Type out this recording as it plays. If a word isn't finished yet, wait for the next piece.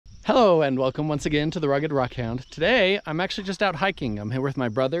Hello and welcome once again to the Rugged Rockhound. Today I'm actually just out hiking. I'm here with my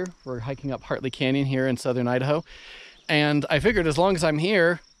brother. We're hiking up Hartley Canyon here in southern Idaho. And I figured as long as I'm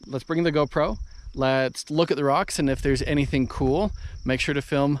here, let's bring the GoPro. Let's look at the rocks, and if there's anything cool, make sure to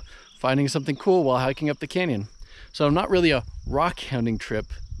film finding something cool while hiking up the canyon. So not really a rock hounding trip,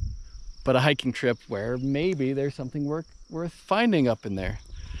 but a hiking trip where maybe there's something worth finding up in there.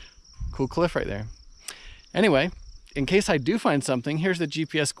 Cool cliff right there. Anyway, in case I do find something, here's the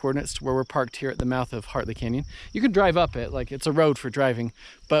GPS coordinates to where we're parked here at the mouth of Hartley Canyon. You can drive up it, like it's a road for driving,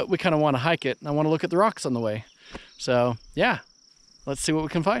 but we kind of want to hike it and I want to look at the rocks on the way. So yeah, let's see what we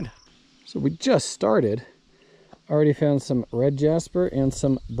can find. So we just started. Already found some red jasper and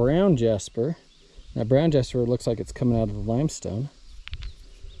some brown jasper. That brown jasper looks like it's coming out of the limestone.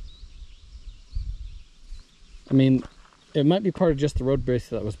 I mean, it might be part of just the road base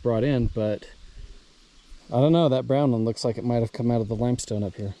that was brought in, but I don't know, that brown one looks like it might have come out of the limestone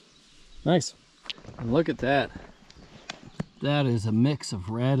up here. Nice. And look at that. That is a mix of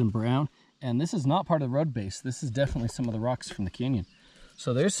red and brown. And this is not part of the road base. This is definitely some of the rocks from the canyon.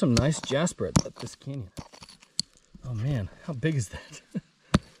 So there's some nice jasper at this canyon. Oh man, how big is that?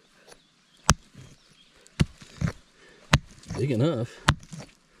 Big enough.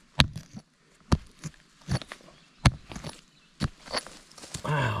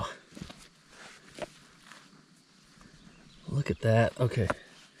 Wow. Look at that. Okay.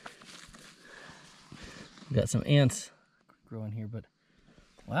 We've got some ants growing here, but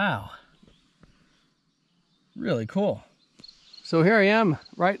wow. Really cool. So here I am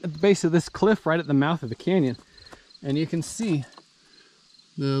right at the base of this cliff, right at the mouth of the canyon. And you can see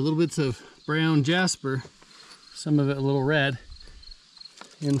the little bits of brown jasper, some of it a little red,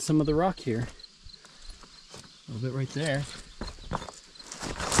 in some of the rock here. A little bit right there.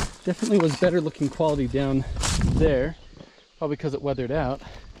 Definitely was better looking quality down there, probably because it weathered out.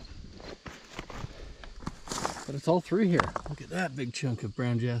 But it's all through here. Look at that big chunk of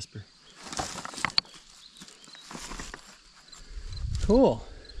brown jasper. Cool.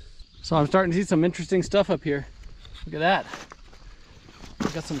 So I'm starting to see some interesting stuff up here. Look at that.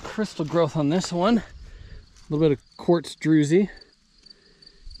 We've got some crystal growth on this one. A little bit of quartz druzy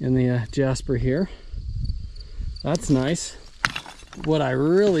in the jasper here. That's nice. What I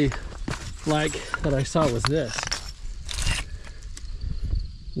really like that I saw was this.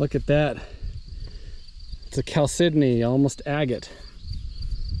 Look at that. It's a chalcedony, almost agate.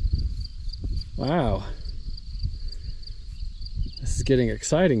 Wow. This is getting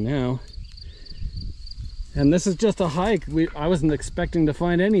exciting now. And this is just a hike. I wasn't expecting to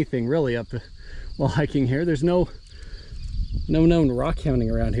find anything really up while hiking here. There's no known rock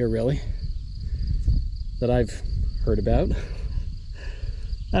hounding around here really that I've heard about.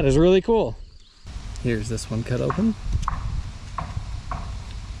 That is really cool. Here's this one cut open.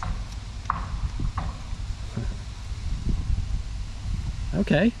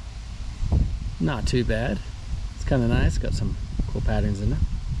 Okay, not too bad. It's kind of nice, got some cool patterns in it.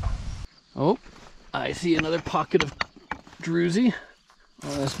 Oh, I see another pocket of druzy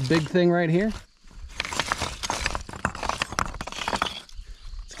on this big thing right here.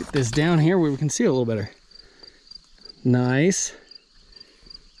 Let's get this down here where we can see it a little better. Nice.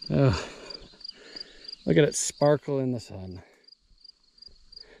 Oh, look at it sparkle in the sun.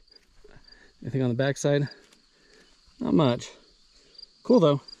 Anything on the backside? Not much. Cool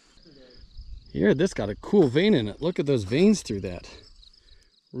though. Here, this got a cool vein in it. Look at those veins through that.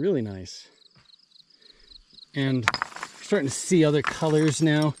 Really nice. And starting to see other colors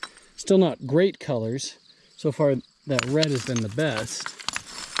now. Still not great colors. So far, that red has been the best.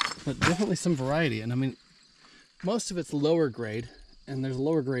 But definitely some variety. And I mean, most of it's lower grade. And there's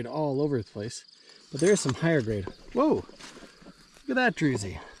lower grade all over the place. But there is some higher grade. Whoa! Look at that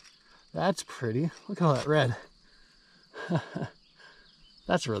druzy. That's pretty. Look at all that red.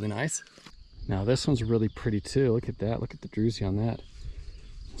 That's really nice. Now this one's really pretty too. Look at that. Look at the druzy on that.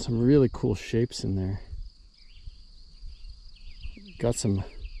 Some really cool shapes in there. Got some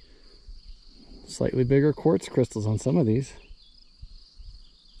slightly bigger quartz crystals on some of these.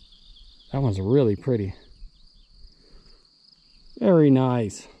 That one's really pretty. Very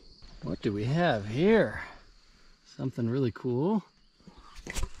nice. What do we have here? Something really cool.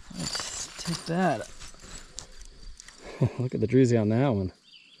 Let's take that. Look at the druzy on that one.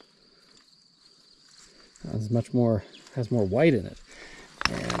 That's much more, has more white in it.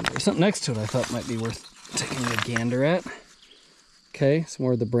 And there's something next to it I thought might be worth taking a gander at. Okay, some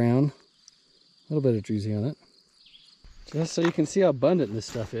more of the brown. A little bit of druzy on it. Just so you can see how abundant this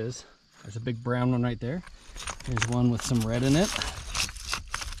stuff is. There's a big brown one right there. There's one with some red in it.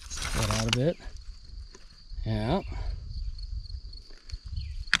 Spread out a bit. Yeah.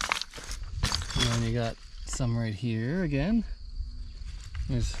 then you got some right here again.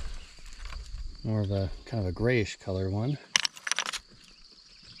 There's more of a kind of a grayish color one.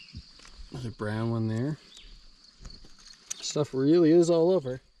 Another brown one there. Stuff really is all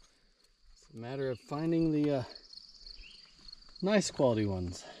over. It's a matter of finding the nice quality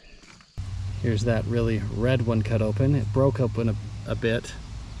ones. Here's that really red one cut open. It broke open a bit,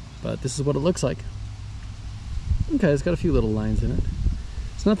 but this is what it looks like. Okay, it's got a few little lines in it.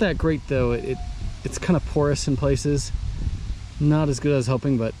 It's not that great though. It's kind of porous in places. Not as good as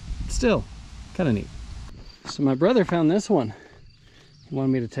hoping, but still kind of neat. So my brother found this one. He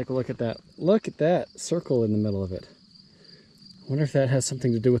wanted me to take a look at that. Look at that circle in the middle of it. I wonder if that has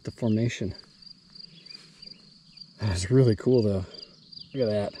something to do with the formation. That's really cool though. Look at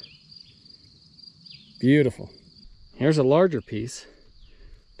that. Beautiful. Here's a larger piece.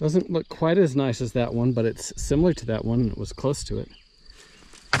 Doesn't look quite as nice as that one, but it's similar to that one. It was close to it.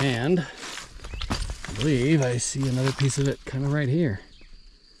 And I believe I see another piece of it kind of right here.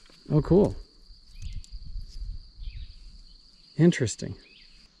 Oh, cool. Interesting.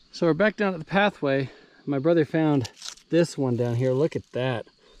 So we're back down at the pathway. My brother found this one down here. Look at that.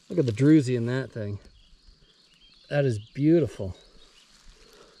 Look at the druzy in that thing. That is beautiful.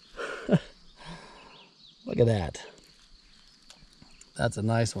 Look at that. That's a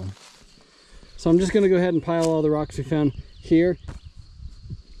nice one. So I'm just going to go ahead and pile all the rocks we found here,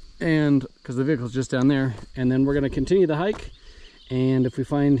 and because the vehicle's just down there, and then we're going to continue the hike, and if we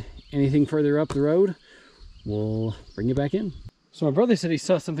find anything further up the road, we'll bring you back in. So my brother said he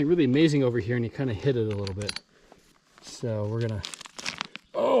saw something really amazing over here and he kind of hid it a little bit. So we're gonna...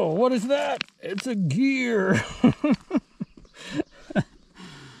 Oh, what is that? It's a gear.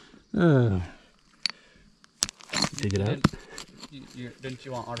 Dig it out. Didn't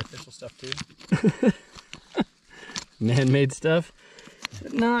you want artificial stuff too? Man-made stuff?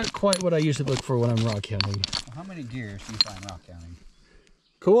 Not quite what I usually look for when I'm rock counting. Well, how many gears do you find rock counting?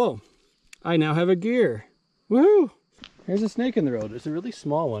 Cool. I now have a gear. Woohoo! There's a snake in the road. It's a really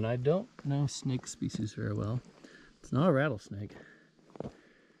small one. I don't know snake species very well. It's not a rattlesnake.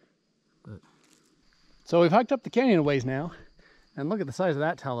 But... So we've hiked up the canyon a ways now, and look at the size of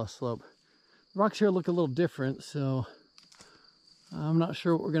that talus slope. The rocks here look a little different, so I'm not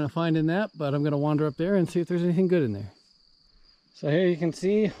sure what we're going to find in that, but I'm going to wander up there and see if there's anything good in there. So here you can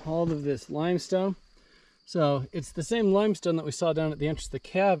see all of this limestone. So it's the same limestone that we saw down at the entrance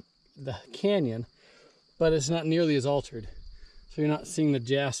of the canyon, but it's not nearly as altered. So you're not seeing the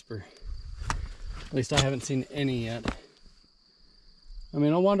Jasper. At least I haven't seen any yet. I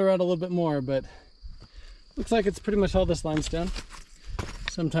mean, I'll wander out a little bit more, but looks like it's pretty much all this limestone.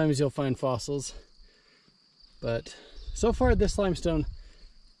 Sometimes you'll find fossils, but so far this limestone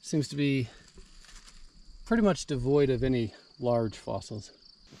seems to be pretty much devoid of any large fossils.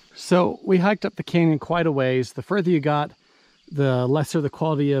 So we hiked up the canyon quite a ways. The further you got, the lesser the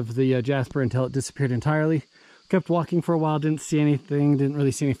quality of the Jasper until it disappeared entirely. Kept walking for a while, didn't see anything, didn't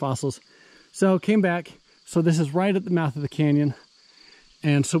really see any fossils. So came back. So this is right at the mouth of the canyon.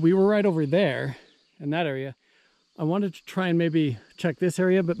 And so we were right over there in that area. I wanted to try and maybe check this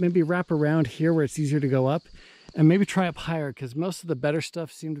area, but maybe wrap around here where it's easier to go up, and maybe try up higher because most of the better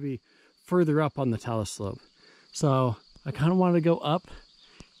stuff seemed to be further up on the talus slope. So I kind of wanted to go up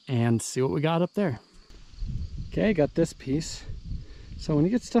and see what we got up there. Okay, got this piece. So when you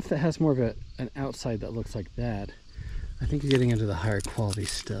get stuff that has more of an outside that looks like that, I think you're getting into the higher quality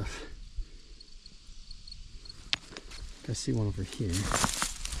stuff. I see one over here.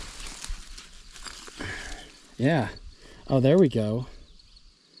 Yeah. Oh, there we go.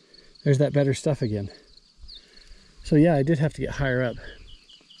 There's that better stuff again. So yeah, I did have to get higher up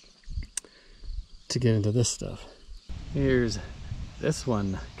to get into this stuff. Here's this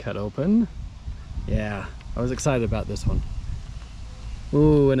one cut open. Yeah, I was excited about this one.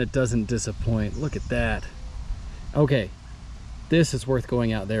 Ooh, and it doesn't disappoint. Look at that. Okay, this is worth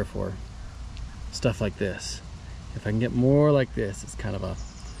going out there for. Stuff like this. If I can get more like this, it's kind of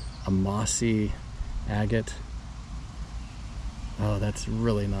a mossy agate. Oh, that's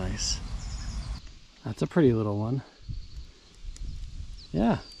really nice. That's a pretty little one.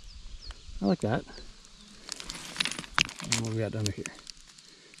 Yeah, I like that. And what we got down here?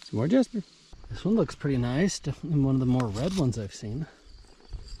 Some more Jasper. This one looks pretty nice. Definitely one of the more red ones I've seen.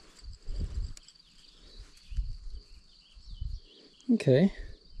 Okay.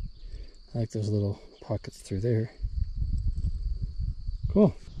 I like those little pockets through there.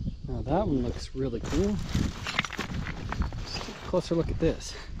 Cool. Now that one looks really cool. Let's take a closer look at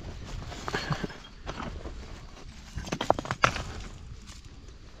this.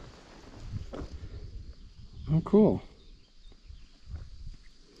 Oh, cool.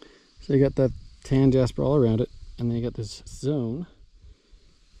 So you got the tan jasper all around it. And then you got this zone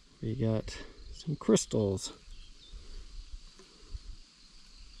where you got some crystals.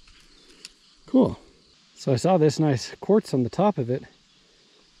 Cool. So I saw this nice quartz on the top of it,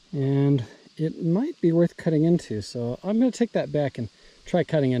 and it might be worth cutting into. So I'm going to take that back and try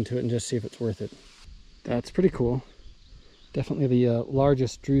cutting into it and just see if it's worth it. That's pretty cool. Definitely the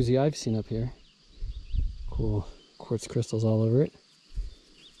largest druzy I've seen up here. Cool quartz crystals all over it.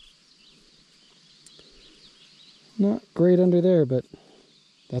 Not great under there, but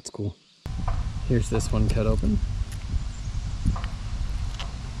that's cool. Here's this one cut open.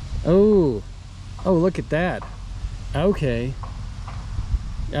 Oh, look at that. Okay.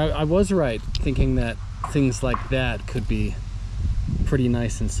 I was right thinking that things like that could be pretty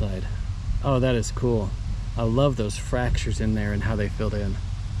nice inside. Oh, that is cool. I love those fractures in there and how they filled in.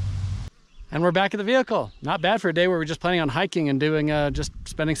 And we're back at the vehicle. Not bad for a day where we're just planning on hiking and doing just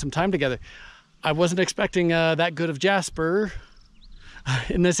spending some time together. I wasn't expecting that good of Jasper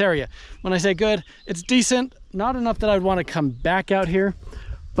in this area. When I say good, it's decent. Not enough that I'd want to come back out here,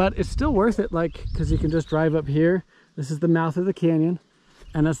 but it's still worth it, like, because you can just drive up here. This is the mouth of the canyon,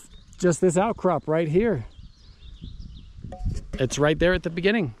 and it's just this outcrop right here. It's right there at the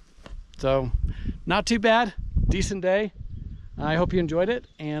beginning. So not too bad, decent day. I hope you enjoyed it,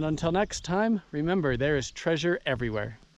 and until next time, remember, there is treasure everywhere.